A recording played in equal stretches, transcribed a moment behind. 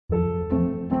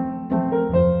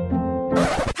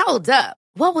Hold up.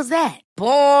 What was that?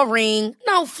 Boring.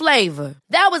 No flavor.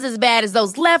 That was as bad as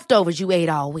those leftovers you ate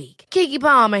all week. Keke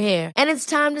Palmer here. And it's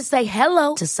time to say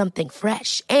hello to something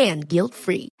fresh and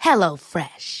guilt-free. Hello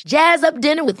Fresh. Jazz up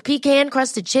dinner with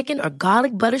pecan-crusted chicken or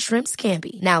garlic butter shrimp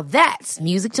scampi. Now that's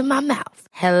music to my mouth.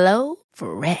 Hello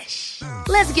Fresh.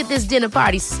 Let's get this dinner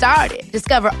party started.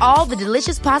 Discover all the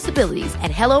delicious possibilities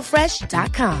at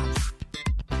hellofresh.com.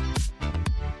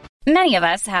 Many of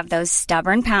us have those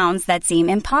stubborn pounds that seem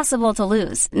impossible to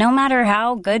lose, no matter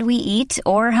how good we eat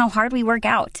or how hard we work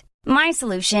out. My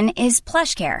solution is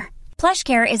PlushCare.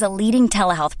 PlushCare is a leading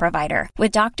telehealth provider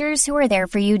with doctors who are there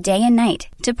for you day and night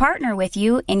to partner with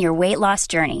you in your weight loss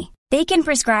journey. They can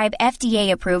prescribe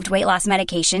FDA-approved weight loss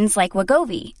medications like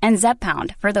Wegovy and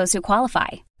Zepbound for those who qualify.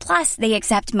 Plus, they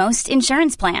accept most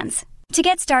insurance plans. To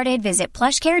get started, visit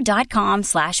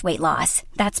plushcare.com/weightloss.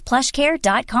 That's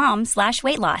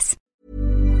plushcare.com/weightloss.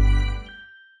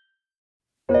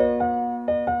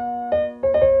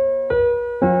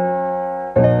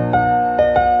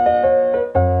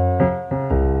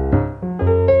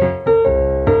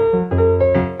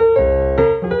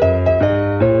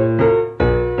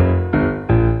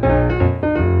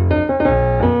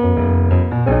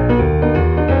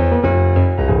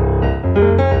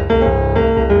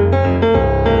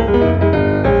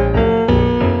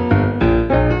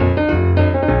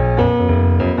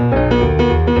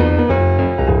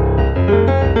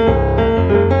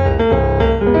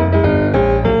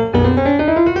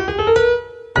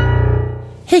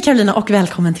 Hej Carolina och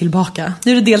välkommen tillbaka.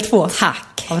 Nu är det del 2.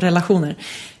 Tack. Av relationer.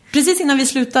 Precis innan vi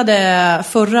slutade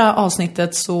förra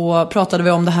avsnittet så pratade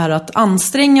vi om det här att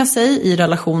anstränga sig i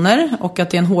relationer och att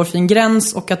det är en hårfin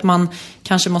gräns och att man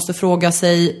kanske måste fråga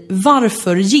sig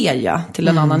varför ger jag till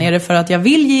en annan? Är det för att jag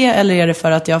vill ge eller är det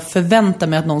för att jag förväntar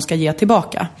mig att någon ska ge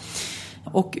tillbaka?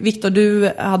 Och Victor,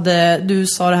 du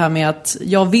sa det här med att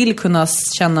jag vill kunna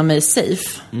känna mig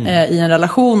safe i en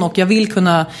relation och jag vill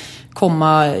kunna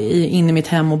komma in i mitt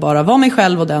hem och bara vara mig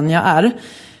själv och den jag är.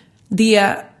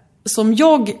 Det som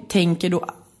jag tänker då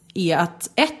är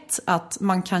att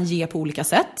man kan ge på olika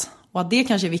sätt. Och att det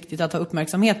kanske är viktigt att ha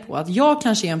uppmärksamhet på. Att jag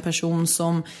kanske är en person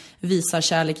som visar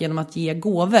kärlek genom att ge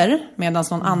gåvor. Medan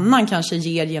någon annan kanske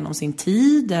ger genom sin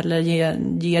tid. Eller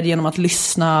ger genom att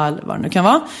lyssna. Eller vad det nu kan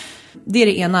vara. Det är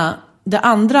det ena. Det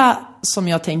andra som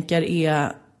jag tänker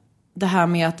är det här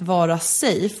med att vara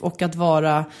safe. Och att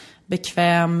vara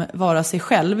bekväm, vara sig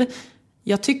själv.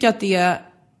 Jag tycker att det är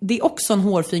också en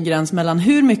hårfin gräns mellan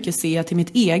hur mycket ser jag till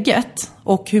mitt eget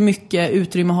och hur mycket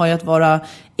utrymme har jag att vara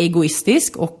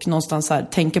egoistisk och någonstans här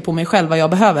tänka på mig själv vad jag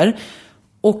behöver.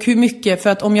 Och hur mycket, för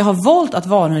att om jag har valt att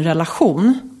vara i en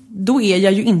relation, då är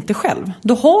jag ju inte själv.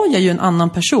 Då har jag ju en annan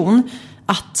person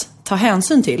att ta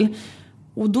hänsyn till.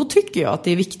 Och då tycker jag att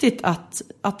det är viktigt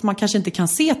att man kanske inte kan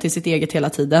se till sitt eget hela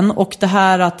tiden. Och det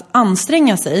här att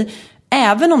anstränga sig,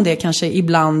 även om det kanske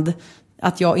ibland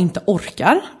att jag inte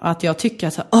orkar. Att jag tycker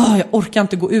att jag orkar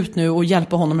inte gå ut nu och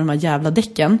hjälpa honom med de här jävla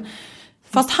däcken.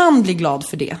 Fast han blir glad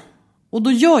för det. Och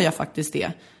då gör jag faktiskt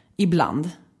det ibland.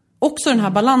 Också den här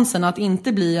balansen att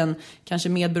inte bli en kanske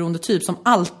medberoende typ som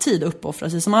alltid uppoffrar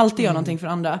sig. Som alltid gör någonting för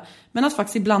andra. Men att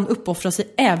faktiskt ibland uppoffra sig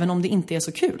även om det inte är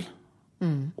så kul.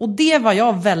 Och det var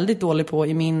jag väldigt dålig på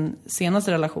i min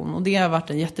senaste relation. Och det har varit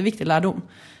en jätteviktig lärdom.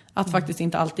 Att faktiskt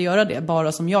inte alltid göra det,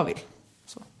 bara som jag vill.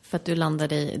 Så. För att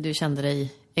du kände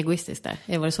dig egoistisk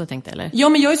där. Var det så du tänkte, eller? Ja,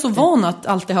 men jag är så van att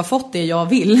alltid ha fått det jag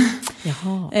vill.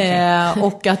 Jaha, okay.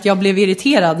 Och att jag blev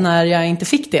irriterad när jag inte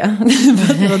fick det.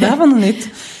 Det här var något nytt.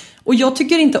 Och jag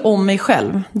tycker inte om mig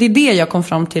själv. Det är det jag kom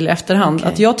fram till i efterhand.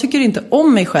 Okay. Att jag tycker inte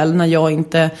om mig själv när jag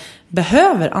inte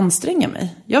behöver anstränga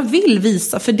mig. Jag vill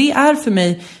visa, för det är för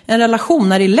mig en relation.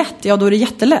 När det är lätt, ja då är det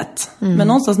jättelätt. Men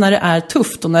någonstans när det är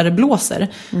tufft och när det blåser.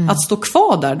 Att stå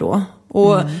kvar där då.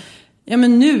 Och ja,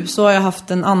 men nu så har jag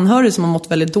haft en anhörig som har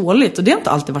mått väldigt dåligt. Och det har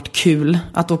inte alltid varit kul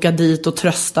att åka dit och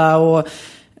trösta och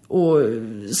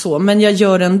så. Men jag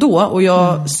gör det ändå. Och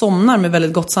jag somnar med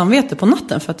väldigt gott samvete på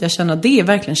natten. För att jag känner att det är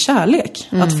verkligen kärlek.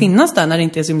 Att finnas där när det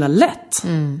inte är så himla lätt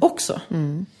också.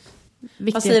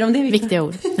 Vad säger du om det, Victor? Viktiga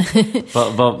ord.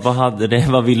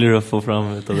 Vad ville du få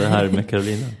fram av det här med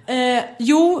Carolina?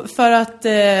 Jo, för att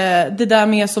det där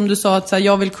med som du sa att så här,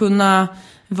 jag vill kunna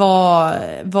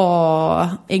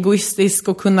vara egoistisk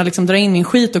och kunna liksom dra in min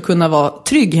skit och kunna vara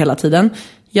trygg hela tiden.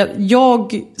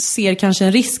 Jag ser kanske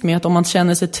en risk med att om man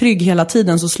känner sig trygg hela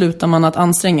tiden så slutar man att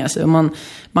anstränga sig. Och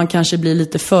man kanske blir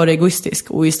lite för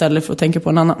egoistisk och istället för att tänka på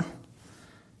en annan.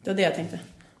 Det var det jag tänkte.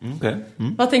 Okay.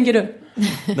 Vad tänker du?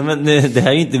 Nej, men det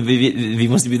här är inte... Vi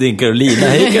måste bjuda in Carolina.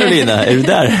 Hej Carolina, är du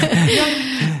där?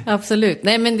 Absolut.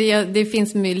 Nej, men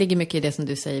ligger mycket i det som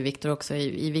du säger, Victor, också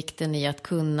i vikten i att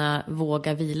kunna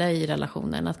våga vila i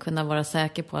relationen, att kunna vara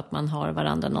säker på att man har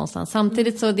varandra någonstans.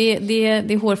 Samtidigt så det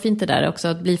är hårfint det där också,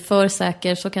 att bli för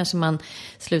säker så kanske man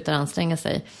slutar anstränga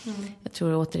sig. Jag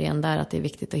tror återigen där att det är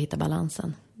viktigt att hitta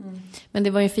balansen. Men det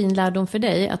var ju en fin lärdom för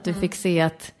dig att du fick se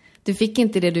att du fick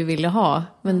inte det du ville ha,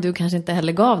 men du kanske inte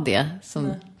heller gav det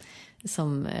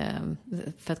som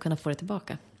för att kunna få det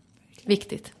tillbaka.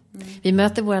 Viktigt. Vi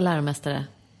möter våra läromästare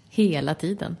hela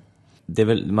tiden. Det är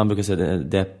väl, man brukar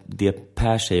säga det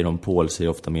Per säger om Paul säger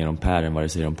ofta mer om Per än vad det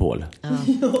säger om Paul. Ja,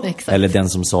 exakt. Eller den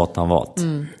som Satan vat.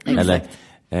 Eller,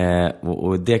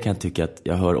 och det kan jag tycka att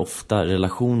jag hör ofta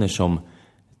relationer som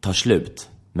tar slut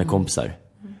med kompisar.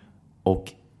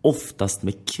 Och oftast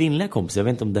med kvinnliga kompisar. Jag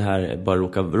vet inte om det här bara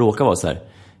råkar vara så här.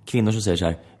 Kvinnor som säger så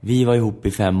här: vi var ihop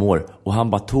i 5 år och han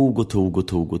bara tog.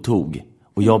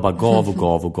 Och jag bara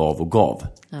gav.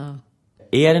 ja.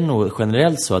 Är det nog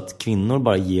generellt så att kvinnor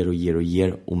bara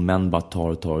ger och män bara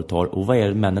tar? Och vad är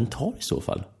det männen tar i så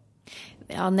fall?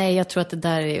 Ja, nej, jag tror att det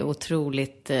där är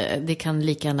otroligt. Det kan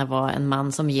lika gärna vara en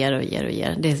man som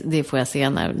ger. Det får jag se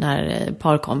när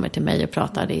par kommer till mig och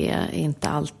pratar. Det är inte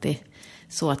alltid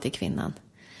så att det är kvinnan.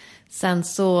 Sen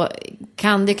så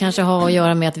kan det kanske ha att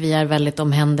göra med att vi är väldigt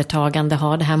omhändertagande,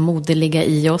 har det här moderliga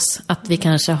i oss. Att vi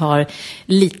kanske har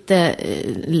lite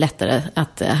lättare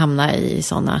att hamna i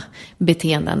sådana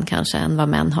beteenden kanske än vad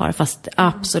män har. Fast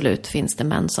absolut finns det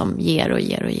män som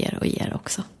ger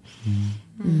också.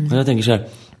 Men jag tänker så här,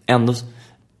 ändå,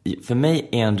 för mig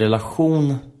är en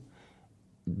relation,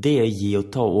 det är ge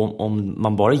och ta. Och om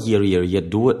man bara ger,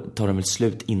 då tar det väl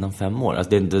slut innan 5 år. Alltså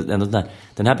det är ändå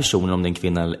den här personen, om det är en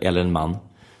kvinna eller en man,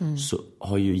 så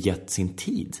har ju gett sin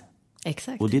tid.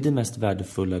 Exakt. Och det är det mest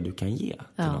värdefulla du kan ge.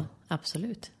 Ja,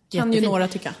 absolut. Kan ju några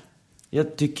tycka.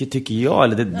 Jag tycker jag,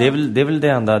 eller det är väl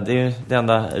det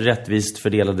enda rättvist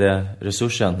fördelade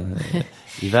resursen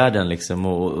i världen liksom,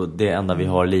 och det enda vi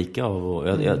har lika av, och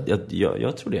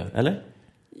jag tror det, eller?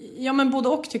 Ja, men både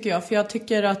och tycker jag. För jag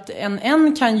tycker att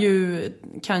en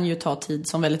kan ju ta tid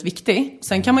som väldigt viktig.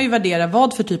 Sen kan man ju värdera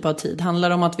vad för typ av tid. Handlar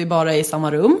det om att vi bara är i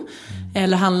samma rum?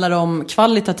 Eller handlar det om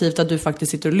kvalitativt att du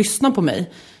faktiskt sitter och lyssnar på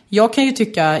mig? Jag kan ju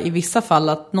tycka i vissa fall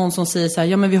att någon som säger så här: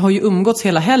 ja men vi har ju umgåtts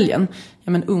hela helgen.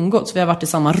 Ja men umgåtts, vi har varit i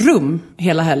samma rum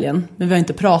hela helgen, men vi har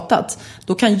inte pratat.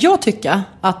 Då kan jag tycka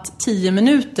att 10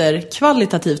 minuter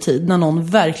kvalitativ tid när någon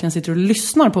verkligen sitter och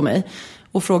lyssnar på mig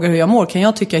och frågar hur jag mår, kan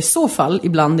jag tycka i så fall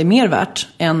ibland är mer värt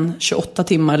än 28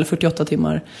 timmar eller 48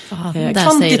 timmar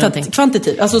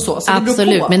kvantitativt. Alltså så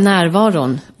absolut, med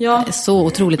närvaron. Ja. Så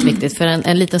otroligt viktigt, för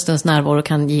en liten stunds närvaro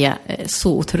kan ge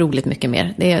så otroligt mycket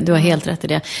mer. Du har helt rätt i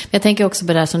det. Men jag tänker också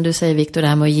på det här som du säger, Victor, det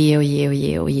här med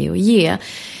att ge.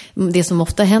 Det som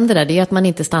ofta händer där, det är att man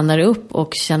inte stannar upp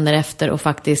och känner efter och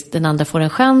faktiskt den andra får en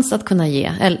chans att kunna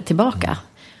ge tillbaka.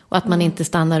 Och att man inte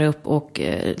stannar upp och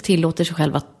tillåter sig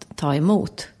själv att ta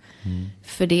emot.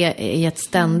 För det är ett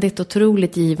ständigt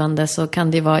otroligt givande, så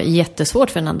kan det vara jättesvårt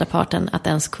för den andra parten att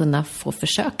ens kunna få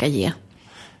försöka ge.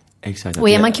 Exakt. Och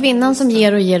är man kvinnan som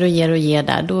ger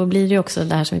där, då blir det också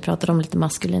det här som vi pratade om, lite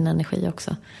maskulin energi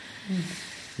också.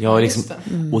 Ja, liksom,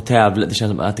 och det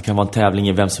känns som att det kan vara en tävling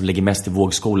i vem som lägger mest i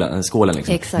vågskålen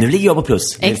liksom. Exakt. Nu ligger jag på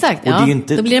plus. Exakt, och det är ju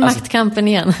inte, då blir det maktkampen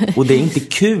igen. Och det är inte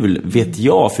kul, vet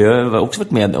jag, för jag har också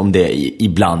varit med om det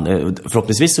ibland.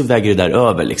 Förhoppningsvis så väger det där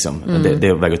över liksom.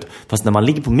 Det väger ut. Fast när man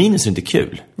ligger på minus är det inte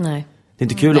kul. Nej. Det är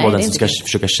inte kul att vara den som ska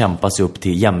försöka kämpa sig upp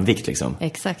till jämvikt liksom.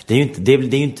 Exakt. Det är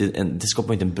ju inte det skapar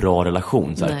ju inte en bra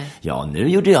relation så här. Ja, nu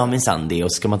gjorde jag min Sandy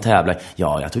och så ska man tävla.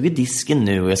 Ja, jag tog ju disken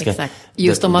nu och jag ska. Exakt.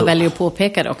 Just om man väljer att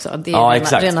påpeka det också. Det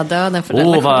är rena döden för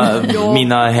relationen.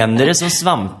 Mina händer är som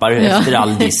svampar efter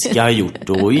all disk jag har gjort.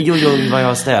 Oj, vad jag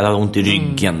har städat, ont i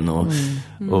ryggen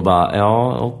och bara,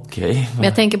 ja, okej. Men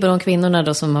jag tänker på de kvinnorna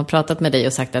då som har pratat med dig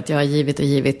och sagt att jag har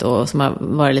givit och som har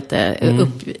varit lite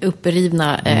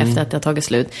upprivna efter att det har tagit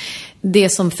slut. Det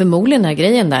som förmodligen är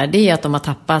grejen där, det är att de har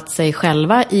tappat sig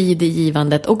själva i det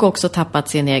givandet och också tappat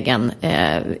sin egen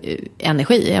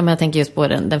energi. Jag tänker just på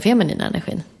den feminina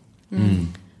energin.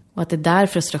 Och att det är där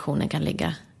frustrationen kan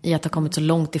ligga, i att ha kommit så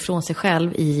långt ifrån sig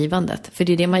själv i givandet. För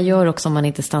det är det man gör också om man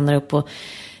inte stannar upp och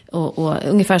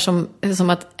ungefär som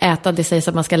att äta, det sägs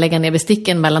att man ska lägga ner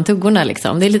besticken mellan tuggorna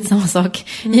liksom. Det är lite samma sak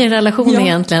i en relation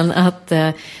egentligen,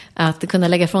 att kunna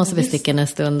lägga från sig besticken en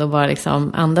stund och bara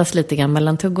liksom andas lite grann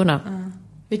mellan tuggorna.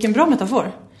 Vilken bra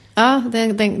metafor. Ja,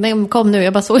 den kom nu,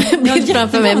 jag bara såg bild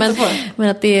framför mig, men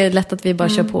att det är lätt att vi bara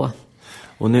kör på.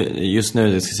 Och just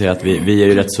nu ska jag säga att vi är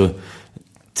ju rätt så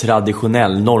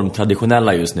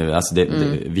normtraditionella just nu. Alltså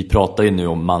vi pratar ju nu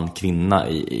om man-kvinna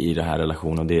i det här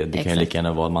relationen. Och det kan ju lika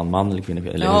gärna vara man eller kvinna.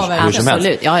 Eller hur som helst.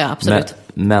 Ja, absolut.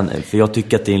 Men för jag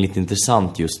tycker att det är lite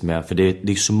intressant just med, för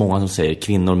det är så många som säger,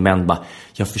 kvinnor och män bara,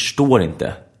 jag förstår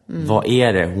inte. Vad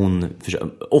är det hon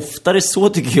oftare så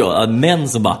tycker jag, att män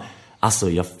som bara, alltså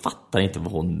jag fattar inte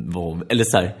vad hon eller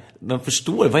så här, man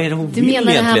förstår, vad är det hon vill egentligen?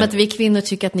 Du menar det här med att vi kvinnor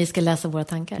tycker att ni ska läsa våra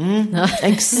tankar? Ja.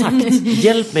 Exakt,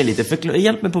 hjälp mig lite,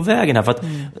 hjälp mig på vägen här, för att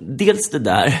dels det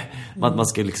där, att man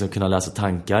ska liksom kunna läsa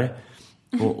tankar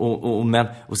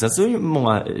och sen så är det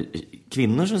många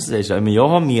kvinnor som säger så här, men jag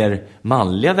har mer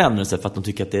manliga vänner så här, för att de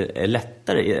tycker att det är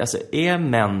lättare. Alltså är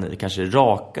män kanske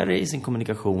rakare i sin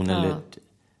kommunikation eller...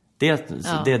 Det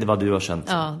är vad du har känt.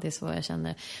 Ja, det är så jag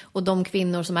känner. Och de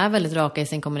kvinnor som är väldigt raka i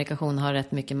sin kommunikation har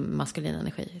rätt mycket maskulin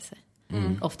energi i sig.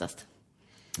 Oftast.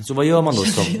 Så vad gör man då?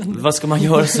 Vad ska man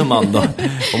göra som man då?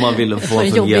 Om man vill få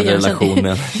en fungerande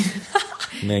relation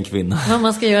med en kvinna. Vad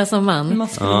man ska göra som man?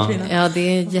 Ja, det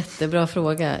är en jättebra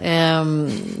fråga.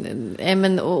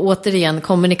 Men återigen,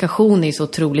 kommunikation är så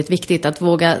otroligt viktigt. Att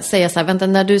våga säga så här, vänta,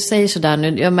 när du säger så där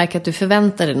nu, jag märker att du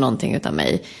förväntar dig någonting utav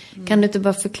mig. Kan du inte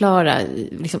bara förklara,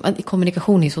 liksom, att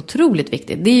kommunikation är så otroligt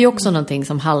viktigt. Det är ju också någonting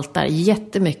som haltar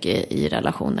jättemycket i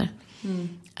relationer.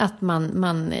 Att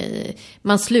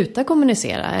man slutar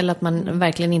kommunicera, eller att man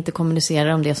verkligen inte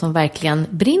kommunicerar om det som verkligen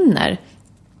brinner.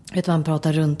 Utan man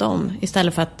pratar runt om.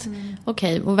 Istället för att, och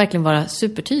verkligen vara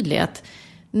supertydlig. Att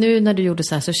nu när du gjorde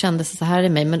så här så kändes det så här i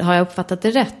mig. Men har jag uppfattat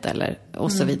det rätt eller?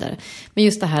 Och så vidare. Men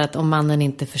just det här att om mannen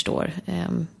inte förstår.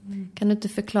 Kan du inte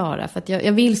förklara? För att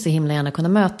jag vill så himla gärna kunna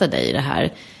möta dig i det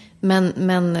här.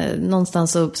 Men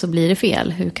någonstans så blir det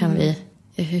fel.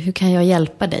 Hur kan jag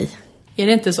hjälpa dig? Är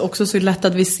det inte också så lätt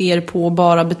att vi ser på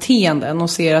bara beteenden och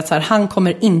ser att så här, han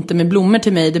kommer inte med blommor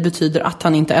till mig, det betyder att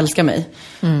han inte älskar mig.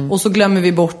 Och så glömmer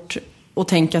vi bort och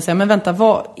tänka sig, men vänta,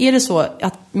 är det så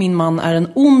att min man är en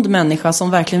ond människa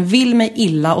som verkligen vill mig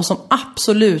illa och som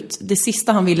absolut, det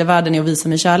sista han vill i världen är att visa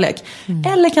mig kärlek?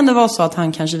 Eller kan det vara så att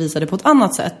han kanske visar det på ett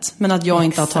annat sätt, men att jag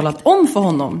inte har talat om för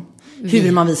honom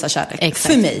hur man visar kärlek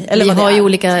för mig? Eller vi har ju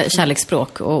olika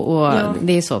kärleksspråk och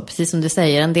det är så, precis som du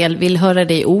säger. En del vill höra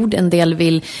det i ord, en del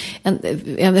vill...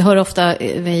 jag hör ofta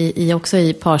också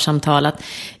i parsamtal att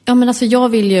ja, men alltså jag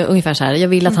vill ju ungefär så här, jag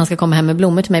vill att han ska komma hem med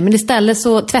blommor till mig, men istället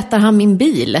så tvättar han min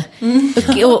bil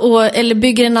eller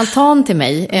bygger en altan till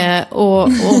mig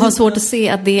och har svårt att se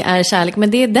att det är kärlek,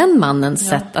 men det är den mannens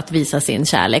sätt att visa sin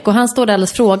kärlek, och han står där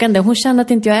alldeles frågande, hon känner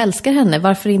att inte jag älskar henne,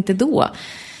 varför inte då?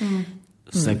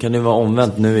 Sen kan det vara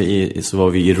omvänt. Nu så var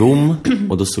vi i Rom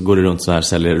och då så går det runt så här,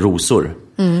 säljer rosor.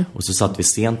 Och så satt vi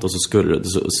sent och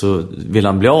så ville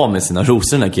han bli av med sina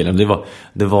rosor, den här killen.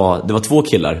 Det var 2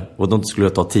 killar och de skulle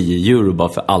ta 10 euro bara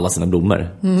för alla sina blommor.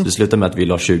 Så det slutade med att vi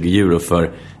la 20 euro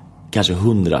för kanske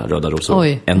 100 röda rosor.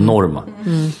 Oj. Enorma.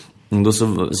 Då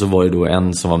så var det då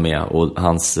en som var med och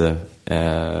hans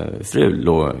fru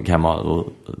låg hemma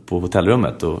på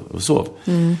hotellrummet och sov.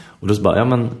 Och då så bara, ja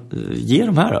men ge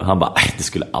dem här då. Han bara, det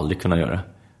skulle jag aldrig kunna göra.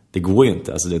 Det går ju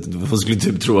inte. Alltså hon skulle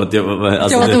typ tro att jag var...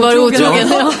 Alltså, att du var otrogen.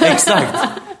 Ja, exakt.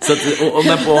 Så att,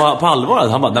 men på allvar,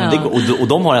 han bara, nej, men det går, och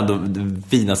de har ändå den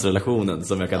finaste relationen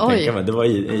som jag kan tänka mig. Det var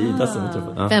Ida som jag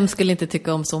träffade. Ja. Vem skulle inte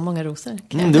tycka om så många rosor?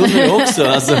 Det undrar jag också.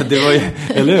 Alltså, det var ju,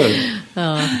 eller hur?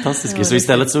 Fantastiskt. Så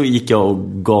istället så gick jag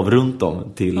och gav runt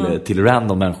dem till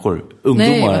random människor.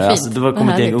 Ungdomar. Nej, alltså, det var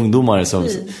kommit en ungdomar som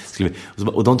skulle...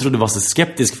 Och de trodde det var så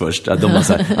skeptisk först. Att de bara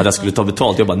så här, att jag skulle ta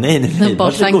betalt. Jag bara, nej.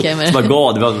 Varsågod. Så bara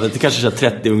gav. Det kanske så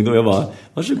 30 ungdomar. Jag bara,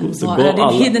 varsågod. Så är det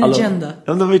en hidden agenda?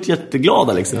 Ja, de var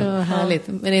jätteglada liksom. Ja, härligt.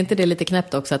 Men är inte det lite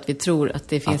knäppt också att vi tror att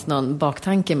det finns någon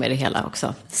baktanke med det hela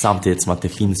också? Samtidigt som att det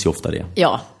finns ju ofta det.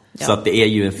 Ja. Så att det är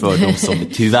ju en fördom som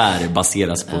tyvärr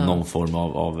baseras på någon form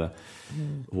av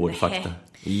hård fakta.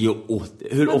 Jo,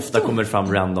 hur ofta kommer det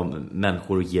fram random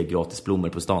människor och ger gratis blommor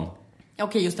på stan?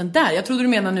 Okej, just den där. Jag trodde du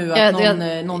menar nu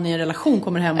att någon i en relation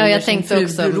kommer hem och ger sin fru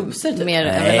rosor typ. Mer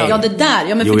överlag. Ja, det där.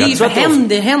 Ja, men för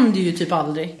det händer ju typ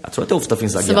aldrig. Jag tror att det ofta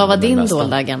finns agenda. Så vad var din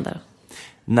dolda agenda?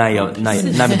 Nej,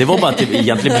 men det var bara att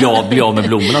egentligen bli av med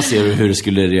blommorna och se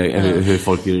hur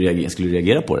folk skulle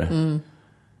reagera på det.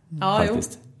 Ja,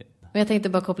 faktiskt. Men jag tänkte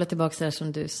bara koppla tillbaka till det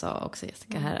som du sa också,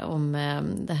 Jessica, här om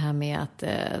det här med att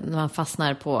när man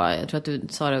fastnar på, jag tror att du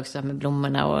sa det också med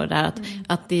blommorna och det här,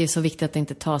 att det är så viktigt att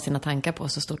inte ta sina tankar på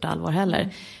så stort allvar heller.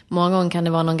 Många gånger kan det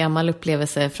vara någon gammal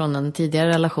upplevelse från en tidigare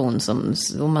relation som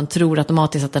man tror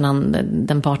automatiskt att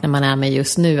den partner man är med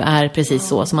just nu är precis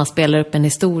så man spelar upp en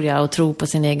historia och tror på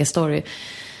sin egen story.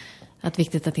 Att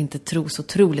viktigt att inte tro så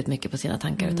otroligt mycket på sina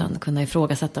tankar utan kunna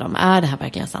ifrågasätta dem. Är det här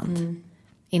verkligen sant?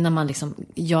 Innan man liksom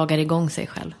jagar igång sig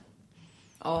själv.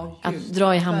 Ja, att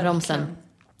dra i handbromsen.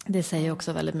 Det säger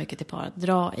också väldigt mycket till par att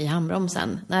dra i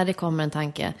handbromsen. När det kommer en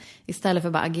tanke, istället för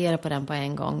att bara agera på den på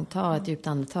en gång, ta ett djupt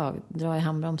andetag, dra i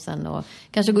handbromsen och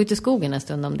kanske gå ut i skogen en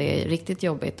stund om det är riktigt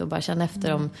jobbigt och bara känna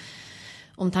efter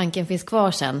om tanken finns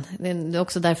kvar sen. Det är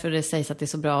också därför det sägs att det är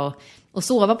så bra att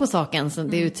sova på saken, så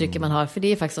det uttrycker man har. För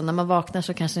det är faktiskt så, när man vaknar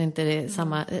så kanske inte det är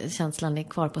samma, känslan är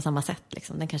kvar på samma sätt.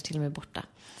 Liksom. Den kanske till och med är borta.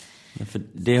 Ja, för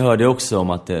det hörde jag också om,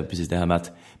 att precis det här med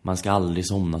att man ska aldrig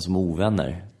somna som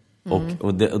ovänner.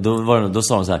 Och då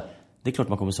sa de så här: det är klart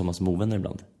man kommer somna som ovänner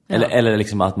ibland. Ja. Eller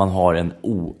liksom att man har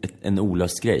en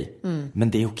olöst grej.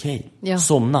 Men det är okej. Ja.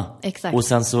 Somna. Exakt. Och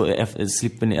sen så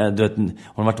slipper ni, du vet, har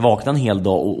man varit vakna en hel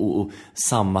dag och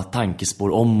samma tankespår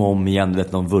om och om igen, du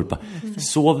vet, någon vurpa.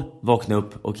 Sov, vakna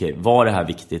upp, okej, var det här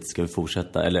viktigt? Ska vi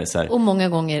fortsätta? Eller så här. Och många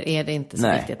gånger är det inte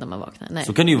så viktigt när man vaknar. Nej.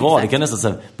 Så kan det ju vara, det kan nästan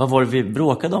säga, vad var det vi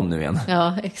bråkade om nu igen?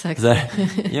 Ja, exakt. Så här,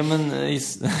 ja men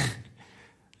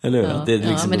eller hur? Ja. Det är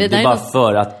liksom, men det är bara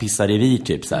för att pissa revir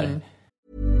typ så här.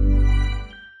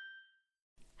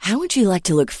 How would you like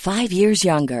to look 5 years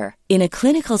younger? In a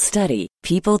clinical study,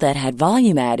 people that had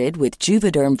volume added with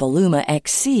Juvederm Voluma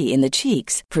XC in the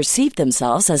cheeks perceived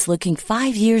themselves as looking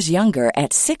 5 years younger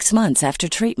at 6 months after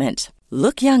treatment.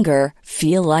 Look younger,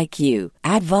 feel like you.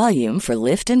 Add volume for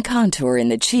lift and contour in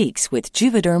the cheeks with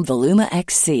Juvederm Voluma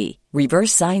XC.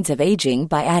 Reverse signs of aging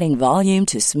by adding volume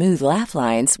to smooth laugh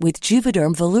lines with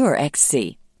Juvederm Volure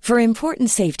XC. For important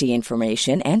safety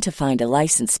information and to find a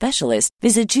licensed specialist,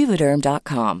 visit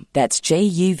Juvederm.com. That's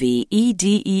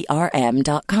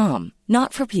JUVEDERM.com.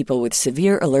 Not for people with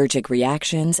severe allergic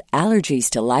reactions, allergies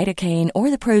to lidocaine, or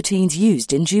the proteins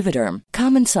used in Juvederm.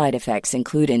 Common side effects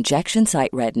include injection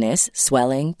site redness,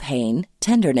 swelling, pain,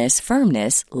 tenderness,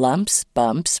 firmness, lumps,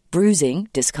 bumps, bruising,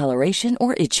 discoloration,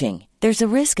 or itching. There's a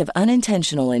risk of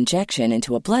unintentional injection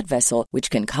into a blood vessel, which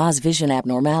can cause vision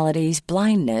abnormalities,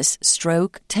 blindness,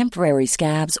 stroke, temporary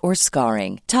scabs, or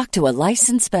scarring. Talk to a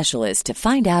licensed specialist to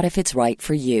find out if it's right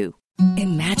for you.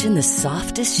 Imagine the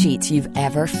softest sheets you've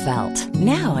ever felt.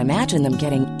 Now imagine them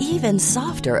getting even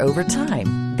softer over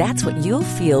time. That's what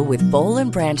you'll feel with Boll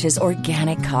 & Branch's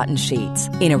organic cotton sheets.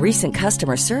 In a recent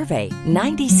customer survey,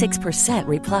 96%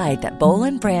 replied that Boll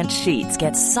 & Branch sheets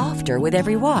get softer with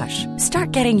every wash.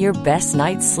 Start getting your best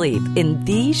night's sleep in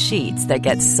these sheets that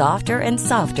get softer and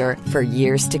softer for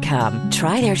years to come.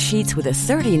 Try their sheets with a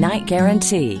 30-night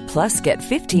guarantee. Plus, get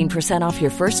 15% off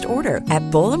your first order at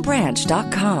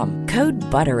BollandBranch.com. Code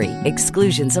BUTTERY.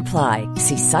 Exclusions apply.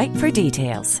 See site for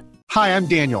details. Hi, I'm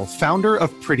Daniel, founder of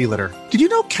Pretty Litter. Did you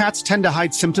know cats tend to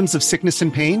hide symptoms of sickness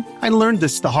and pain? I learned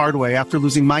this the hard way after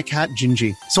losing my cat,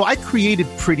 Gingy. So I created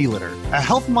Pretty Litter, a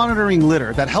health monitoring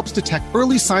litter that helps detect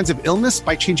early signs of illness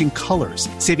by changing colors,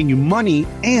 saving you money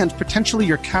and potentially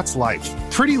your cat's life.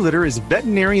 Pretty Litter is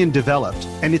veterinarian developed,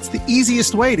 and it's the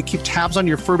easiest way to keep tabs on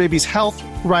your fur baby's health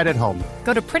right at home.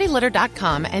 Go to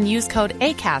prettylitter.com and use code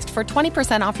ACAST for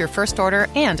 20% off your first order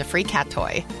and a free cat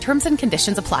toy. Terms and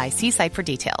conditions apply. See site for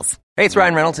details. Hey, it's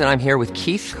Ryan Reynolds, and I'm here with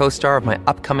Keith, co-star of my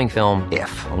upcoming film,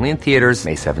 If, only in theaters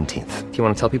May 17th. Do you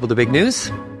want to tell people the big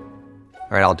news?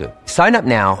 All right, I'll do it. Sign up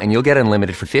now and you'll get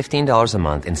unlimited for $15 a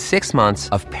month and 6 months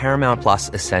of Paramount Plus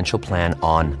Essential Plan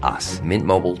on us.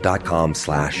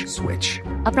 MintMobile.com/switch.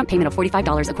 Upfront payment of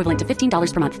 $45 equivalent to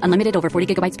 $15 per month. Unlimited over 40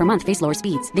 gigabytes per month. Face lower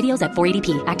speeds. Videos at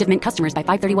 480p. Active Mint customers by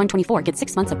 531.24 get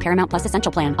 6 months of Paramount Plus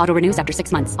Essential Plan. Auto renews after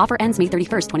 6 months. Offer ends May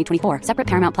 31st, 2024. Separate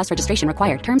Paramount Plus registration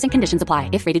required. Terms and conditions apply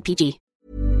if rated PG.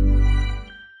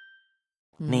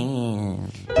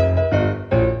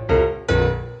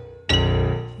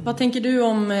 Vad tänker du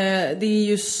om, det är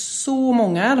ju så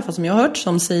många i alla fall som jag har hört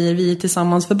som säger vi är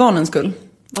tillsammans för barnens skull.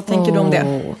 Vad tänker du om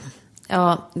det?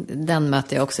 Ja, den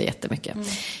möter jag också jättemycket.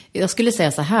 Jag skulle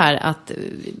säga så här att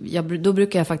då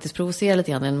brukar jag faktiskt provocera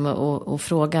lite grann med att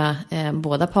fråga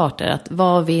båda parter att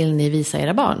vad vill ni visa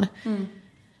era barn?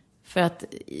 För att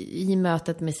i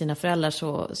mötet med sina föräldrar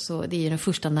så det är ju den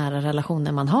första nära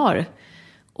relationen man har.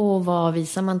 Och vad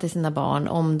visar man till sina barn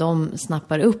om de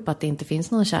snappar upp att det inte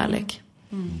finns någon kärlek?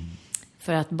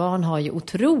 För att barn har ju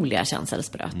otroliga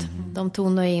känselspröt. De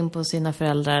tonar in på sina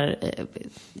föräldrar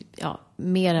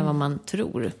mer än vad man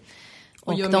tror.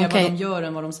 Och gör mer vad de gör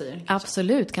än vad de säger.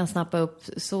 Absolut, kan snappa upp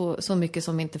så mycket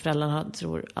som inte föräldrarna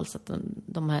tror alls att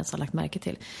de har lagt märke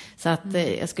till. Så att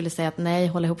jag skulle säga att nej,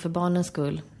 hålla ihop för barnens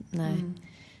skull. Nej.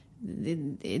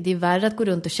 Det är värre att gå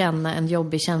runt och känna en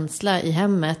jobbig känsla i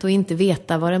hemmet och inte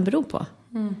veta vad den beror på.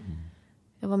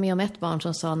 Jag var med om ett barn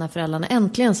som sa när föräldrarna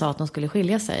äntligen sa att de skulle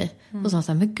skilja sig. Och sa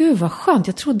så här, men gud vad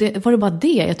skönt, var det bara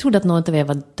det? Jag trodde att någon av er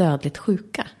var dödligt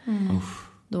sjuka.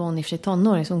 Då var hon i och för sig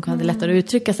tonåring så hon hade lättare att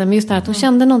uttrycka sig. Men just det här att hon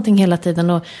kände någonting hela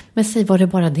tiden. Men säg, var det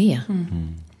bara det?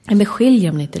 Men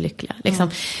skiljer de inte lyckliga. Liksom.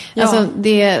 Ja. Alltså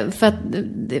för att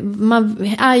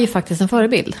man är ju faktiskt en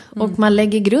förebild. Och man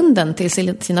lägger grunden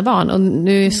till sina barn. Och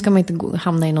nu ska man inte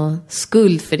hamna i någon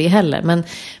skuld för det heller.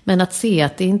 Men att se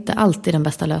att det är inte alltid den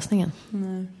bästa lösningen.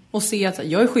 Och se att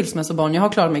jag är skilsmässobarn, jag har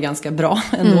klarat mig ganska bra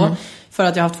ändå. För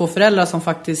att jag har haft 2 föräldrar som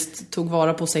faktiskt tog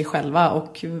vara på sig själva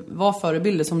och var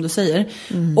förebilder som du säger.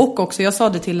 Och också, jag sa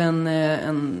det till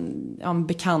en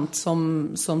bekant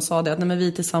som sa det att nej, men vi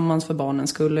är tillsammans för barnens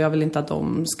skull och jag vill inte att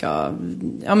de ska,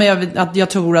 jag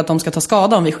tror att de ska ta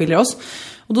skada om vi skiljer oss.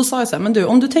 Och då sa jag så här, men du,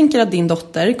 om du tänker att din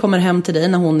dotter kommer hem till dig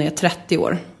när hon är 30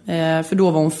 år. För då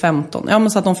var hon 15. Ja,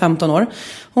 men så att hon 15 år.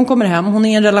 Hon kommer hem, hon är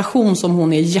i en relation som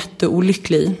hon är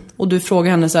jätteolycklig i. Och du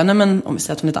frågar henne så här, nej men om vi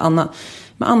säger att hon heter Anna.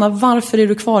 Men Anna, varför är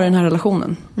du kvar i den här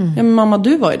relationen? Ja, men mamma,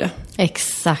 du var ju det.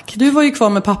 Exakt. Du var ju kvar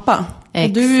med pappa. Och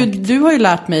du har ju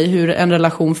lärt mig hur en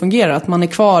relation fungerar. Att man är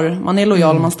kvar, man är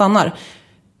lojal och man stannar.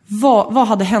 Vad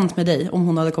hade hänt med dig om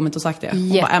hon hade kommit och sagt det? Hon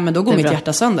bara, men då går mitt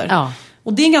hjärta sönder. Ja.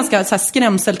 Och det är en ganska så här,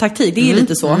 skrämseltaktik. Det är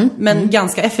lite så, men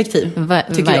ganska effektiv,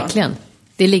 tycker jag. Verkligen.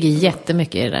 Det ligger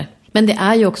jättemycket i det. Men det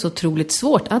är ju också otroligt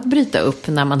svårt att bryta upp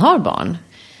när man har barn.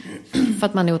 För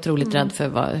att man är otroligt rädd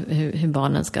för hur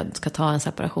barnen ska ta en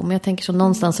separation. Men jag tänker så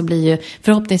någonstans så blir ju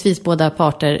förhoppningsvis båda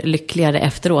parter lyckligare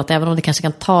efteråt. Även om det kanske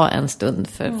kan ta en stund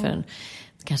för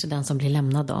kanske den som blir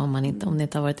lämnad då. Om det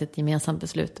inte har varit ett gemensamt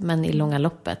beslut. Men i långa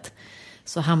loppet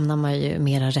så hamnar man ju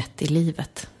mera rätt i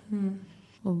livet.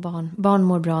 Och barn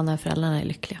mår bra när föräldrarna är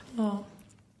lyckliga. Ja.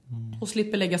 Och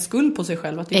slipper lägga skuld på sig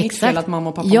själv. Att det är mitt fel att mamma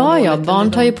och pappa Ja,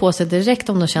 barn tar ju på sig direkt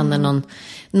om de känner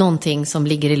någonting som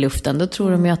ligger i luften. Då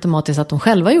tror de ju automatiskt att de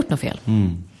själva har gjort något fel.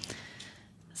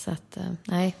 Så att,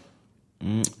 nej.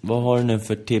 Vad har du nu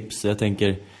för tips? Jag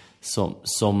tänker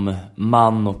som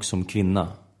man och som kvinna.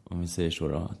 Om vi säger så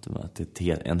då. Att det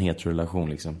är en heterorelation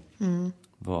liksom.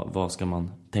 Vad ska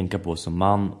man tänka på som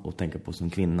man och tänka på som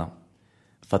kvinna?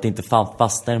 För att inte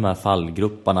fastna i de här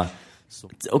fallgrupperna.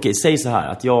 Okej, säg så här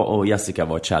att jag och Jessica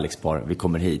var ett kärlekspar. Vi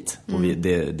kommer hit och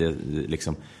det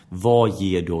liksom, vad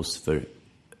ger du oss för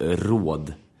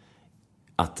råd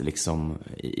att liksom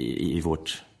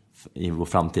i vår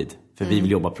framtid? För vi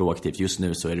vill jobba proaktivt. Just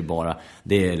nu så är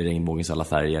det är regnbågens alla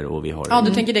färger och vi har... Ja,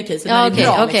 du tänker det caset. Ja,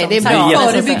 okej, det är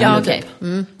bra. Förebyggande.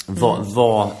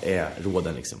 Vad är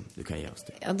råden liksom du kan ge oss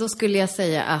det? Ja, då skulle jag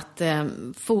säga att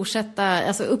fortsätta,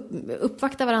 alltså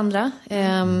uppvakta varandra.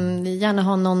 Gärna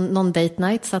ha någon date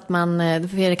night så att man,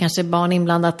 är det kanske barn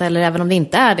inblandat eller även om det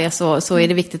inte är det så är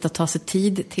det viktigt att ta sig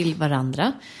tid till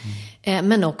varandra.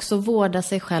 Men också vårda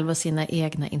sig själv och sina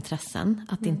egna intressen.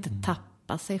 Att inte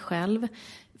tappa sig själv.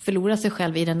 Förlora sig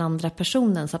själv i den andra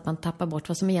personen så att man tappar bort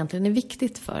vad som egentligen är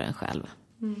viktigt för en själv.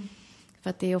 För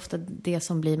att det är ofta det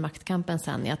som blir maktkampen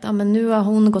sen. Att men nu har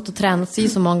hon gått och tränat sig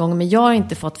så många gånger men jag har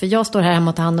inte fått, för jag står här hemma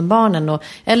och tar hand om barnen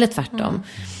eller tvärtom.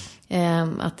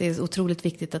 Att det är otroligt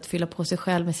viktigt att fylla på sig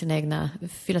själv med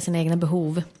fylla sina egna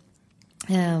behov.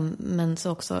 Men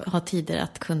så också ha tider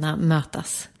att kunna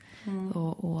mötas.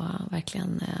 Och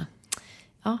verkligen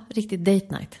riktigt date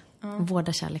night.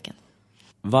 Vårda kärleken.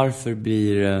 Varför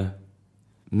blir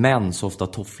män så ofta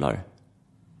tofflar?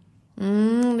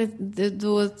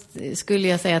 Då skulle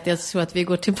jag säga att jag tror att vi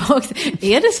går tillbaka.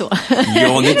 Är det så?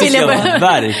 Ja, det tycker jag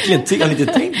verkligen. Jag har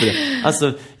inte tänkt på det.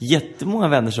 Alltså, jättemånga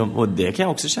vänner som... Och det kan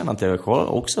jag också känna att jag har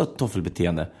också ett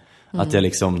toffelbeteende. Att jag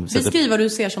liksom... Beskriv vad du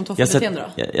ser som toffelbeteende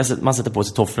då. Man sätter på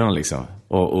sig tofflorna liksom.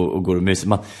 Och går och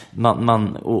myser.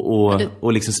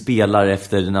 Och liksom spelar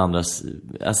efter den andras...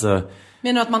 Alltså...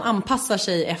 Menar du att man anpassar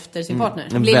sig efter sin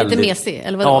partner? Blir lite mesig,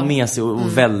 eller vadå? Ja, mesig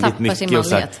och väldigt tappar mycket. Sin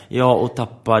manlighet. Och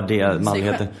tappar det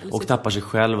manligheten. Och tappar sig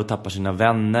själv och tappar sina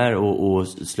vänner. Och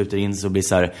slutar in så blir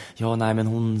så här. Ja, nej men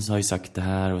hon har ju sagt det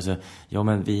här. Och så, ja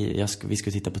men vi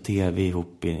ska titta på tv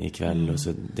ihop ikväll. Och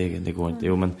så det går inte.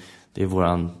 Jo men det är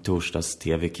våran torsdags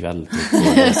tv-kväll. Typ,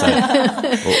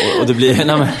 och det blir,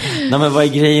 nej men vad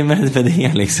är grejen med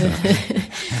det liksom?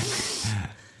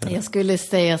 Jag skulle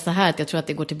säga så här att jag tror att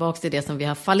det går tillbaka till det som vi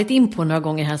har fallit in på några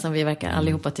gånger här som vi verkar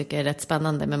allihopa tycka är rätt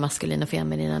spännande med maskulin och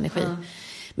feminin energi.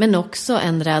 Men också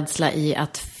en rädsla i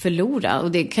att förlora.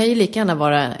 Och det kan ju lika gärna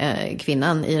vara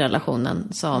kvinnan i relationen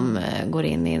som går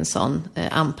in i en sån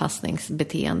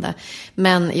anpassningsbeteende.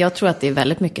 Men jag tror att det är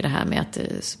väldigt mycket det här med att,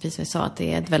 precis som vi sa, att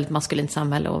det är ett väldigt maskulint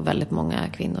samhälle och väldigt många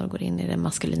kvinnor går in i den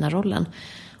maskulina rollen.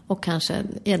 Och kanske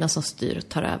är den som styr och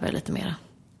tar över lite mera.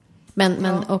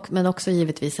 Men också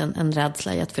givetvis en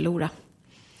rädsla i att förlora.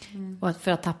 Och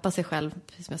för att tappa sig själv,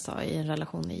 precis som jag sa, i en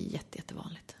relation är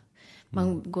jättevanligt.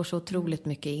 Man går så otroligt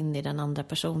mycket in i den andra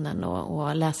personen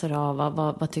och läser av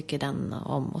vad tycker den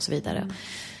om och så vidare.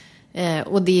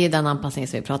 Och det är den anpassningen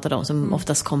som vi pratade om som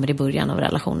oftast kommer i början av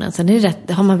relationen. Sen är det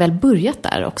rätt, har man väl börjat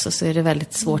där också så är det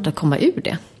väldigt svårt att komma ur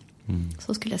det.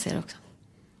 Så skulle jag säga det också.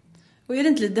 Och är det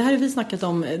inte, det här har vi snackat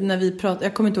om när vi pratar,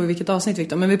 jag kommer inte ihåg vilket avsnitt,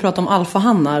 Victor, men vi pratar om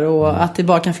alfahannar och att det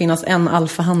bara kan finnas en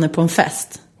alfahanne på en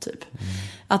fest typ.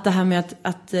 Att det här med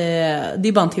att det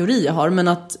är bara en teori jag har, men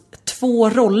att 2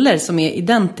 roller som är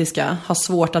identiska har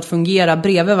svårt att fungera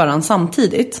bredvid varandra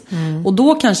samtidigt. Och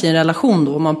då kanske i en relation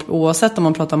då, oavsett om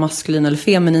man pratar maskulin eller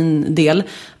feminin del,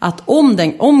 att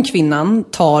om kvinnan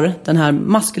tar den här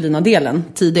maskulina delen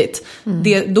tidigt,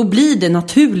 då blir det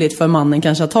naturligt för mannen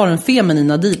kanske att ta den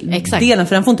feminina delen,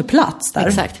 för den får inte plats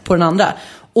där på den andra.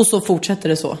 Och så fortsätter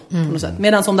det så på något sätt.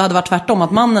 Medan om det hade varit tvärtom,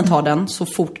 att mannen tar den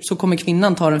så kommer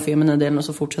kvinnan ta den feminina delen och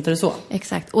så fortsätter det så.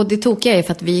 Exakt. Och det tokiga är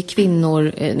för att vi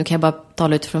kvinnor, nu kan jag bara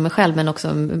tala utifrån mig själv, men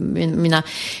också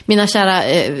mina kära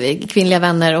kvinnliga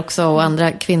vänner också och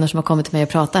andra kvinnor som har kommit till mig och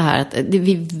pratat här, att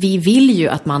vi vill ju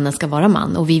att mannen ska vara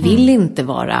man och vi vill inte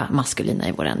vara maskulina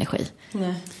i vår energi.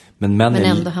 Nej. Men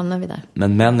ändå hamnar vi där.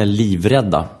 Men män är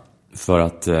livrädda för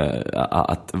att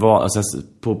vara, alltså,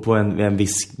 på en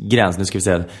viss gräns. Nu ska vi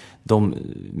säga att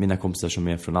mina kompisar som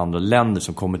är från andra länder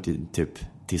som kommer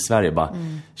till Sverige bara,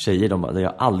 tjejer, jag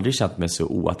har aldrig känt mig så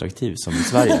oattraktiv som i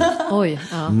Sverige. Oj,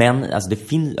 ja. Men alltså det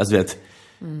finns, alltså vet,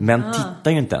 män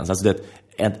tittar ju inte ens, alltså det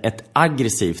ett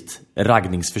aggressivt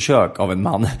raggningsförsök av en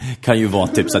man kan ju vara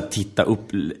typ så att titta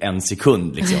upp en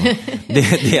sekund liksom.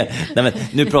 Nej, men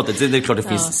nu pratar det är klart det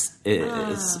finns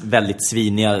väldigt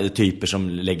sviniga typer som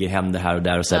lägger händer här och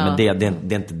där och så här, men det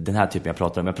är inte den här typen jag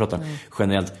pratar om. Jag pratar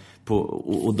generellt på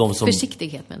och de som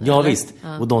försiktighet menar ja, visst.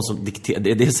 Och de som dikterar,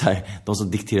 det är så här, de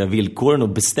som dikterar villkoren och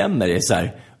bestämmer är så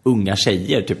här unga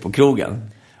tjejer typ på krogen.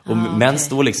 Och män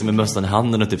står liksom med mössan i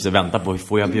handen och typ så väntar på,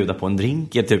 får jag bjuda på en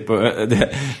drink typ.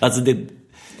 Alltså det.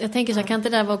 Jag tänker så här, kan inte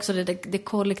det där vara också det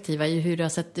kollektiva i hur det har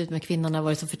sett ut med kvinnorna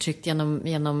varit så förtryckt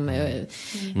genom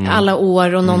alla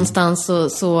år och någonstans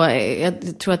så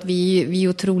jag tror att vi är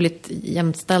otroligt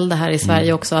jämställda här i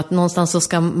Sverige också, att någonstans så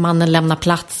ska mannen lämna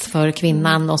plats för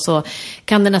kvinnan och så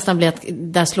kan det nästan bli att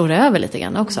där slår det över lite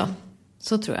grann också.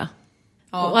 Så tror jag.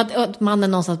 Ja. Och att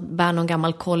mannen någonstans bär någon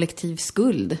gammal kollektiv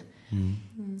skuld.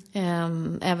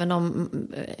 Även om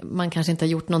man kanske inte har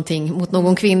gjort någonting mot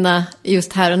någon kvinna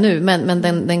just här och nu, men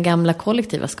den gamla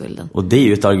kollektiva skulden. Och det är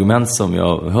ju ett argument som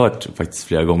jag har hört faktiskt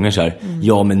flera gånger så här.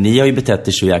 Ja, men ni har ju betett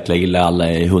er så jäkla illa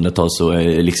alla i hundratals och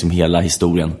liksom hela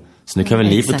historien. Så nu kan väl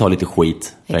ni få ta lite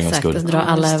skit för en gångs skull. Exakt, dra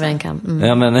alla över en kam.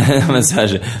 Ja, men så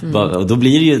här, och då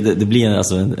blir det blir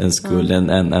alltså en skuld,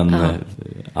 en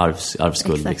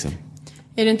arvsskuld liksom.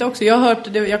 Är det inte också, jag har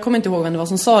hört, jag kommer inte ihåg vem det var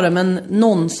som sa det, men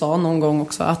någon sa någon gång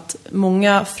också att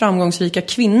många framgångsrika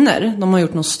kvinnor, de har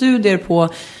gjort några studier på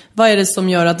vad är det som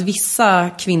gör att vissa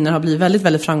kvinnor har blivit väldigt,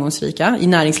 väldigt framgångsrika i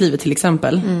näringslivet till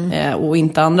exempel, och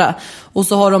inte andra. Och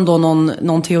så har de då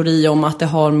någon teori om att det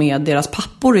har med deras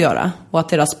pappor att göra. Och att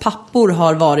deras pappor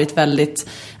har varit väldigt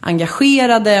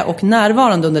engagerade och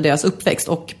närvarande under deras uppväxt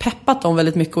och peppat dem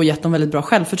väldigt mycket och gett dem väldigt bra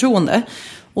självförtroende.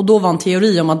 Och då var en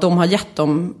teori om att de har gett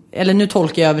dem, eller nu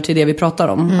tolkar jag över till det vi pratar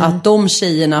om, att de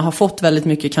tjejerna har fått väldigt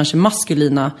mycket kanske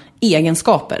maskulina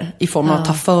egenskaper i form av att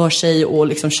ta för sig och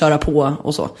liksom köra på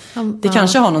och så. Det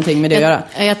kanske har någonting med det att göra.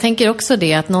 Jag tänker också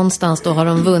det, att någonstans då har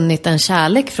de vunnit en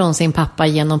kärlek från sin pappa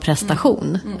genom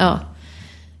prestation. Ja.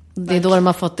 Det är då de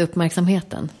har fått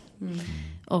uppmärksamheten.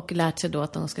 Och lärt sig då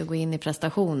att de ska gå in i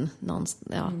prestation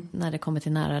när det kommer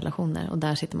till nära relationer. Och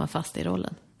där sitter man fast i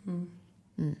rollen.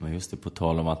 Men just det, på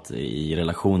tal om att i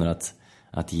relationer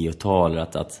att ge och ta, eller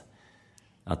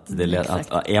att det är lätt,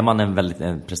 att är man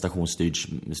en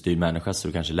prestationsstyrd människa så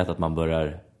är det kanske lätt att man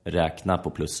börjar räkna på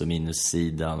plus- och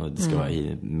minussidan och det ska vara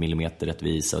i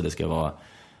millimeterrättvisa och det ska vara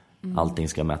allting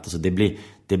ska mätas, så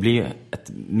det blir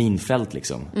ett minfält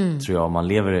liksom, tror jag, om man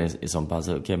lever i sån pass.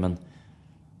 Okej, men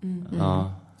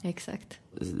ja, exakt.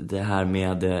 Det här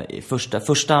med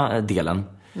första delen.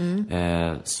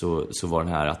 Så var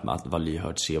den här att vara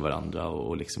lyhörd, se varandra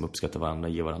och liksom uppskatta varandra,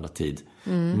 ge varandra tid.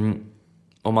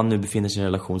 Om man nu befinner sig i en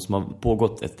relation som har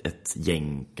pågått ett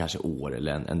gäng, kanske år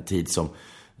eller en tid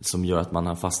som gör att man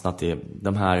har fastnat i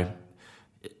de här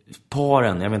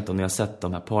paren. Jag vet inte om ni har sett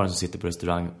de här paren som sitter på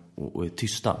restaurang och är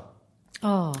tysta.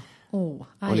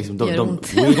 Och liksom we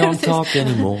don't talk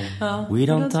anymore. We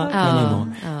don't talk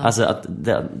anymore. Alltså att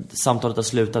samtalet har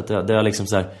slutat. Det är liksom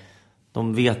så här,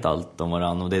 de vet allt om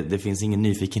varandra och det finns ingen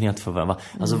nyfikenhet för varandra.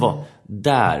 Alltså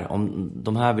om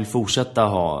de här vill fortsätta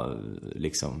ha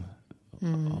liksom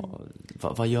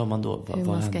vad gör man då? Hur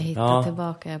man ska hitta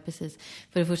tillbaka, precis.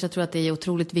 För det första tror jag att det är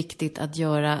otroligt viktigt att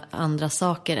göra andra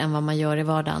saker än vad man gör i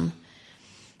vardagen.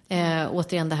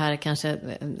 Återigen det här kanske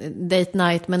date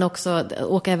night, men också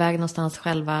åka iväg någonstans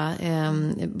själva.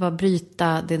 Bara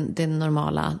bryta den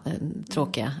normala,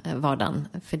 tråkiga vardagen.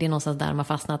 För det är någonstans där man har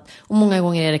fastnat. Och många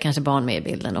gånger är det kanske barn med i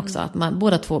bilden också. Att man,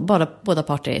 båda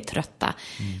parter är trötta.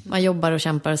 Man jobbar och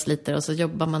kämpar och sliter. Och så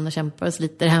jobbar man och kämpar och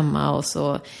sliter hemma. Och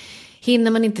så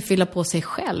hinner man inte fylla på sig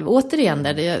själv.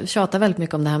 Återigen, jag tjatar väldigt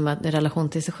mycket om det här med relation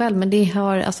till sig själv. Men det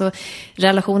har, alltså,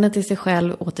 relationen till sig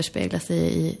själv återspeglas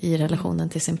i relationen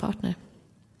till sin partner.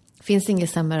 Det finns ingen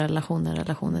sämre relation än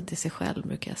relationen till sig själv,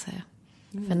 brukar jag säga.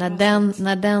 För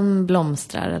när den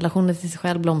blomstrar, relationen till sig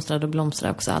själv blomstrar, då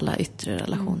blomstrar också alla yttre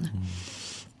relationer.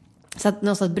 Så att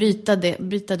någonstans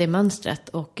bryta det mönstret.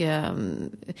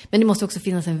 Men det måste också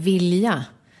finnas en vilja.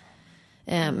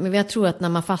 Men jag tror att när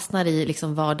man fastnar i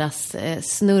liksom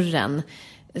vardagssnurren,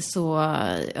 så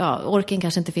orken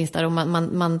kanske inte finns där, och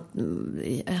man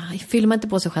fyller man inte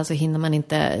på sig själv, så hinner man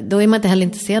inte, då är man inte heller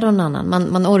intresserad av någon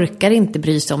annan. Man orkar inte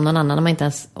bry sig om någon annan när man inte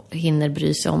ens hinner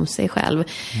bry sig om sig själv.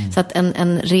 Så att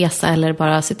en resa, eller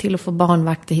bara se till att få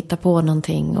barnvakt, hitta på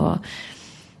någonting,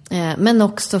 men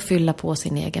också fylla på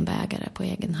sin egen bägare på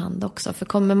egen hand också. För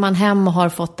kommer man hem och har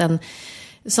fått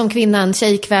som kvinna en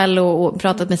tjejkväll och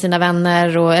pratat med sina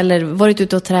vänner, eller varit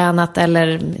ute och tränat,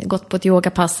 eller gått på ett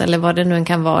yogapass, eller vad det nu än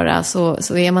kan vara,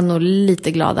 så är man nog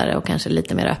lite gladare och kanske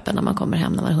lite mer öppen när man kommer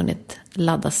hem, när man har hunnit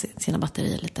ladda sina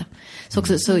batterier lite.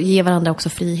 Så ge varandra också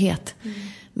frihet.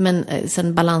 Men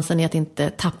sen balansen är att inte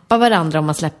tappa varandra om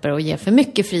man släpper, och ge för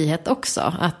mycket frihet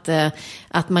också.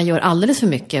 Att man gör alldeles för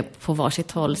mycket på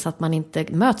varsitt håll, så att man inte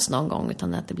möts någon gång,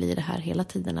 utan att det blir det här hela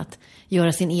tiden att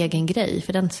göra sin egen grej.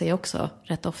 För den ser jag också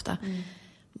rätt ofta.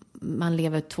 Man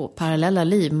lever 2 parallella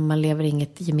liv, men man lever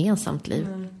inget gemensamt liv.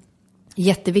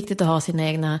 Jätteviktigt att ha sina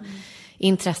egna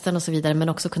intressen och så vidare, men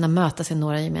också kunna mötas i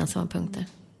några gemensamma punkter.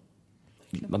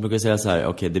 Man brukar säga så här,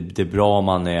 okej, det är bra om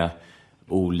man är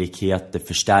olikheter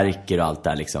förstärker och allt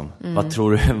där liksom. Vad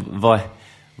tror du,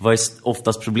 vad är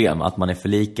oftast problem? Att man är för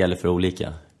lika eller för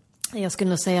olika? Jag skulle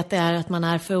nog säga att det är att man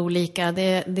är för olika.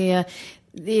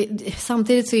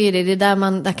 Samtidigt så är det där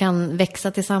man där kan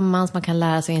växa tillsammans, man kan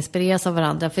lära sig och inspireras av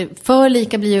varandra. För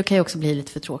lika kan ju också bli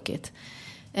lite för tråkigt.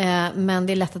 Men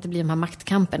det är lätt att det blir de här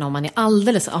maktkampen. Om man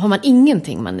har man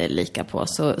ingenting man är lika på,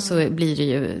 så blir det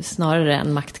ju snarare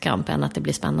en maktkamp än att det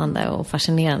blir spännande och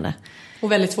fascinerande.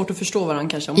 Och väldigt svårt att förstå varandra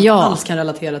kanske, om man alls kan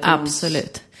relatera till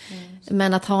absolut.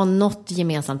 Men att ha något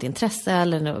gemensamt intresse,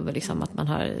 eller liksom att man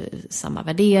har samma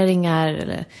värderingar,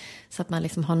 eller så att man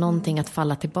liksom har någonting att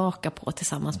falla tillbaka på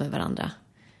tillsammans med varandra.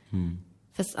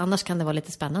 För annars kan det vara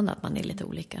lite spännande att man är lite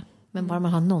olika. Men bara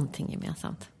man har någonting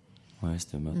gemensamt. Ja,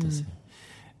 just det, mötas.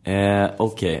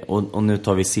 Okej, och nu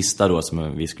tar vi sista då,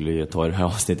 som vi skulle ta i det här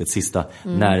avsnittet, sista.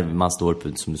 När man står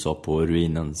på, som du sa, på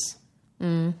ruinens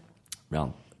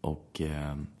brant. Och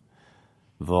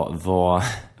vad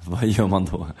gör man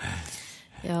då?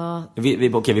 Ja.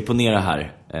 Vi ponerar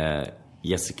här.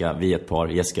 Jessica, vi är ett par.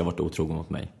 Jessica har varit otrogen mot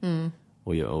mig.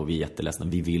 Och vi är jätteledna.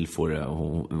 Vi vill få det.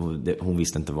 Hon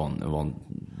visste inte vad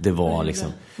det var liksom,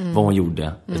 vad hon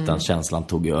gjorde. Utan känslan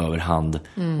tog ju överhand.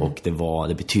 Och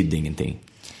det betydde ingenting.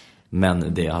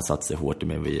 Men det har satt sig hårt i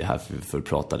mig. Vi är här för att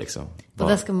prata liksom. Och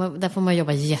där får man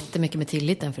jobba jättemycket med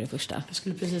tilliten, för det första. Jag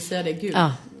skulle precis säga det, gud.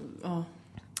 Ja.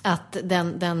 Att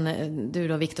du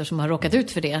då, Victor, som har råkat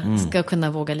ut för det, ska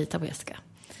kunna våga lita på Jessica.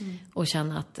 Och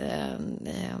känna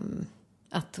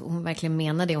att hon verkligen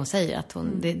menar det hon säger. Att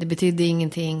det betyder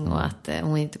ingenting, och att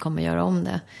hon inte kommer göra om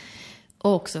det.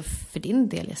 Och också för din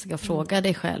del, Jessica, fråga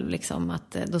dig själv liksom,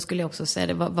 att då skulle jag också säga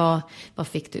det, vad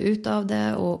fick du ut av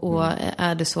det, och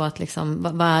är det så att liksom,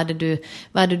 vad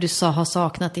är det du har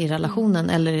saknat i relationen,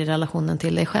 eller i relationen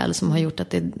till dig själv, som har gjort att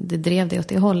det drev dig åt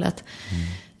det hållet.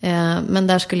 Men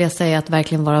där skulle jag säga att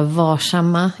verkligen vara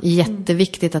varsamma.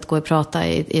 Jätteviktigt att gå och prata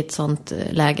i ett sånt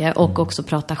läge, och också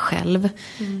prata själv.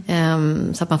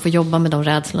 Så att man får jobba med de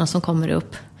rädslorna som kommer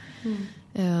upp.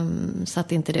 Så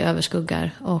att inte det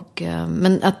överskuggar.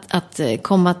 Men att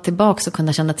komma tillbaka och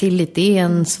kunna känna tillit, det är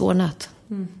en svår nöt.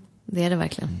 Det är det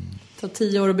verkligen. Det tar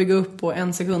 10 år att bygga upp och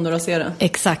 1 sekund att rasera.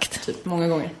 Exakt. Typ många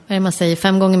gånger. Vad är det man säger?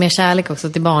 5 gånger mer kärlek också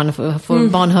till barn. Får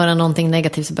barn höra någonting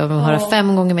negativt, så behöver man höra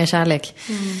 5 gånger mer kärlek.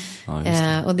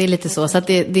 Ja, och det är lite så. Så att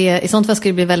det i sånt fall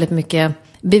skulle det bli väldigt mycket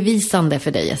bevisande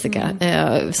för dig, Jessica.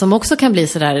 Som också kan bli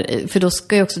sådär, för då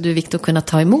ska ju också du, Victor, kunna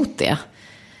ta emot det.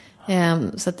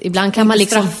 Så att ibland kan man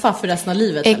liksom straffa för resten av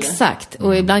livet. Exakt.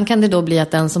 Och ibland kan det då bli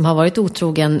att den som har varit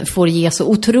otrogen får ge så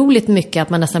otroligt mycket att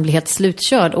man nästan blir helt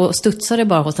slutkörd, och studsar det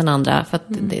bara hos den andra, för att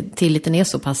tilliten är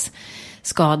så pass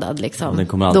skadad liksom. Den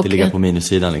kommer alltid ligga på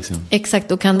minussidan liksom. Exakt,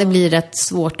 då kan det bli rätt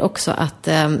svårt också att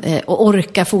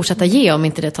orka fortsätta ge om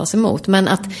inte det tas emot.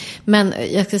 Men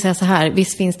jag ska säga så här,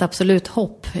 visst finns det absolut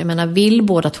hopp. Jag menar, vill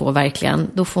båda två verkligen,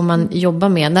 då får man jobba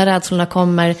med. När rädslorna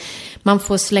kommer, man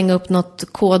får slänga upp något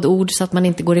kodord så att man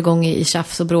inte går igång i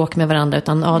tjafs och bråk med varandra,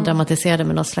 utan avdramatisera det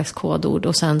med något slags kodord.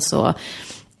 Och sen så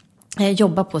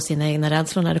jobba på sina egna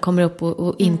rädslor när det kommer upp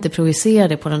och inte projicera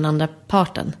det på den andra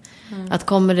parten. Att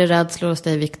kommer det rädslor hos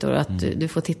dig, Viktor, att du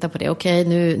får titta på det. Okej,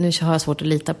 nu har jag svårt att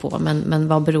lita på, men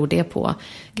vad beror det på?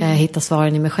 Kan jag hitta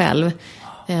svaren i mig själv?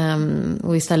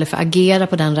 Och istället för att agera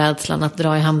på den rädslan, att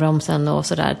dra i handbromsen och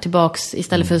sådär, tillbaks,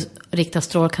 istället för att rikta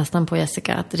strålkastaren på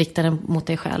Jessica, att rikta den mot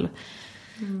dig själv.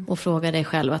 Och fråga dig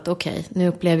själv att okej, nu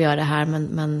upplever jag det här,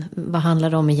 men vad handlar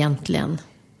det om egentligen?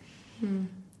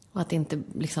 Och att inte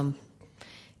liksom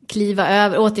kliva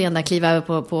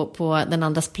över på den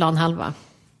andras planhalva.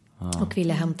 Och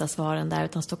vilja hämta svaren där,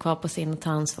 utan stå kvar på sin och ta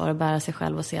ansvar och bära sig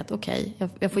själv och se att okej,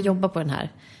 jag får jobba på den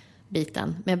här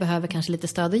biten, men jag behöver kanske lite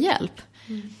stöd och hjälp.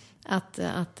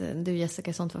 Att du,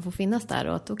 Jessica, sånt får finnas där,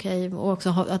 och att och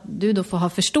också att du då får ha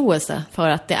förståelse för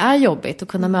att det är jobbigt och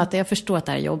kunna möta. Jag förstår att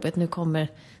det är jobbigt, nu kommer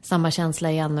samma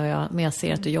känsla igen, men jag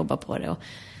ser att du jobbar på det, och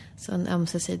så en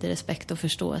ömsesidig respekt och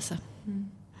förståelse.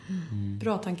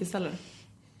 Bra tankeställare.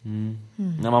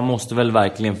 Ja, man måste väl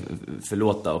verkligen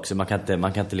förlåta också. Man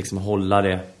kan inte liksom hålla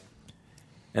det.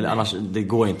 Eller annars, det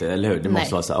går inte, eller hur? Det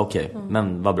måste vara så här, okej,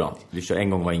 men vad bra. Vi kör en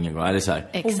gång var ingen gång, eller så här.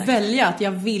 Exakt. Och välja att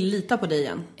jag vill lita på dig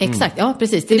igen. Exakt, ja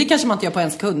precis. Det kanske man inte gör på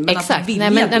en sekund, men exakt. Att vilja.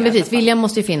 Nej, precis. Viljan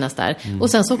måste ju finnas där. Och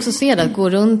sen så också se det, att gå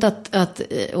runt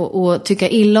och tycka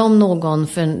illa om någon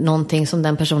för någonting som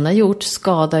den personen har gjort,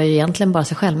 skadar ju egentligen bara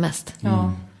sig själv mest.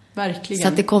 Ja, verkligen. Så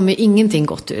att det kommer ingenting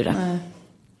gott ur det.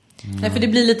 Nej, för det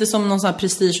blir lite som någon sån här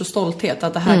prestige och stolthet,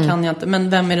 att det här kan jag inte, men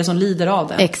vem är det som lider av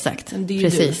det? Exakt,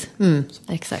 precis.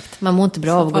 Exakt. Man mår inte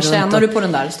bra av att gå runt. Vad tjänar du på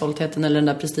den där stoltheten eller den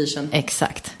där prestigen?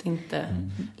 Exakt. Inte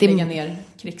lägga ner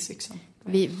krigsyxan.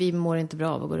 Vi mår inte bra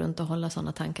av att gå runt och hålla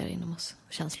sådana tankar inom oss,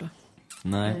 känslor.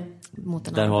 Nej,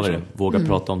 där har vi det. Våga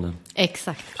prata om det.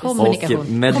 Exakt, kommunikation.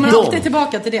 Kommer alltid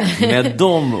tillbaka till det. Med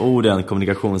de orden,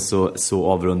 kommunikation, så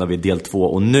avrundar vi del 2.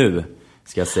 Och nu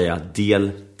ska jag säga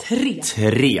del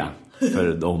 3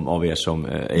 för de av er som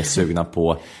är sugna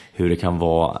på hur det kan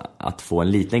vara att få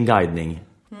en liten guidning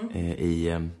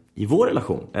i vår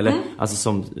relation. Eller alltså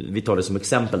som, vi tar det som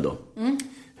exempel då.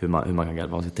 Hur man kan guida,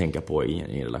 vad man ska tänka på i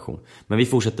en relation. Men vi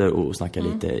fortsätter att snacka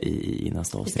lite i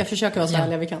nästa avsnitt. Vi ska försöka vara så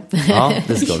ärliga vi kan. Ja,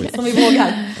 det ska vi. Som vi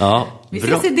vågar. Ja, vi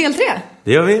ses i del 3.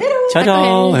 Det gör vi.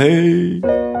 Ciao, hej.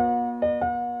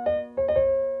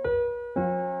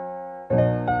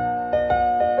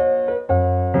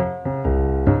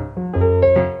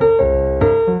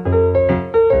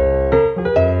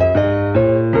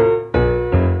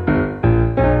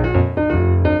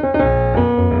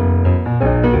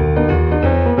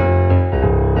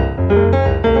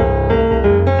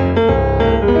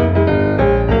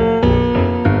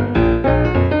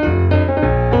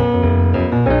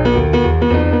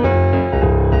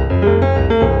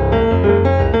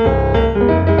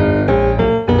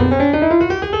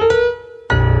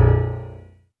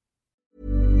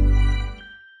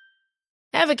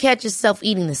 Ever catch yourself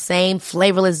eating the same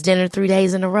flavorless dinner 3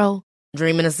 days in a row?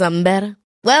 Dreaming of something better?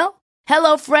 Well,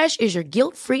 HelloFresh is your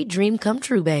guilt-free dream come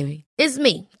true, baby. It's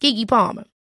me, Keke Palmer.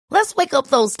 Let's wake up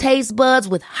those taste buds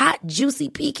with hot, juicy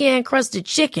pecan-crusted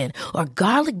chicken or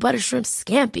garlic butter shrimp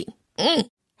scampi.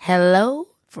 Hello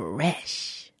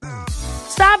Fresh.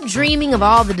 Stop dreaming of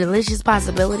all the delicious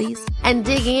possibilities and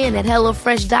dig in at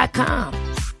HelloFresh.com.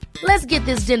 Let's get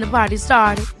this dinner party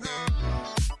started.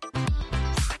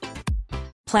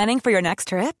 Planning for your next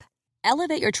trip?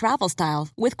 Elevate your travel style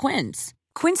with Quince.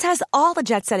 Quince has all the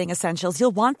jet-setting essentials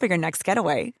you'll want for your next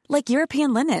getaway, like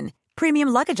European linen, premium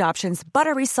luggage options,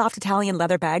 buttery soft Italian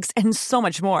leather bags, and so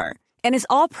much more. And is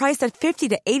all priced at 50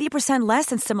 to 80% less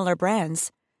than similar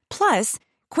brands. Plus,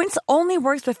 Quince only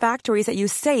works with factories that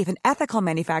use safe and ethical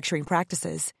manufacturing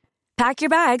practices. Pack your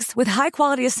bags with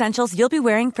high-quality essentials you'll be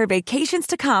wearing for vacations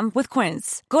to come with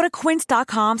Quince. Go to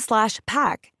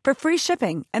quince.com/pack for free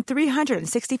shipping and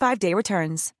 365-day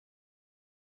returns.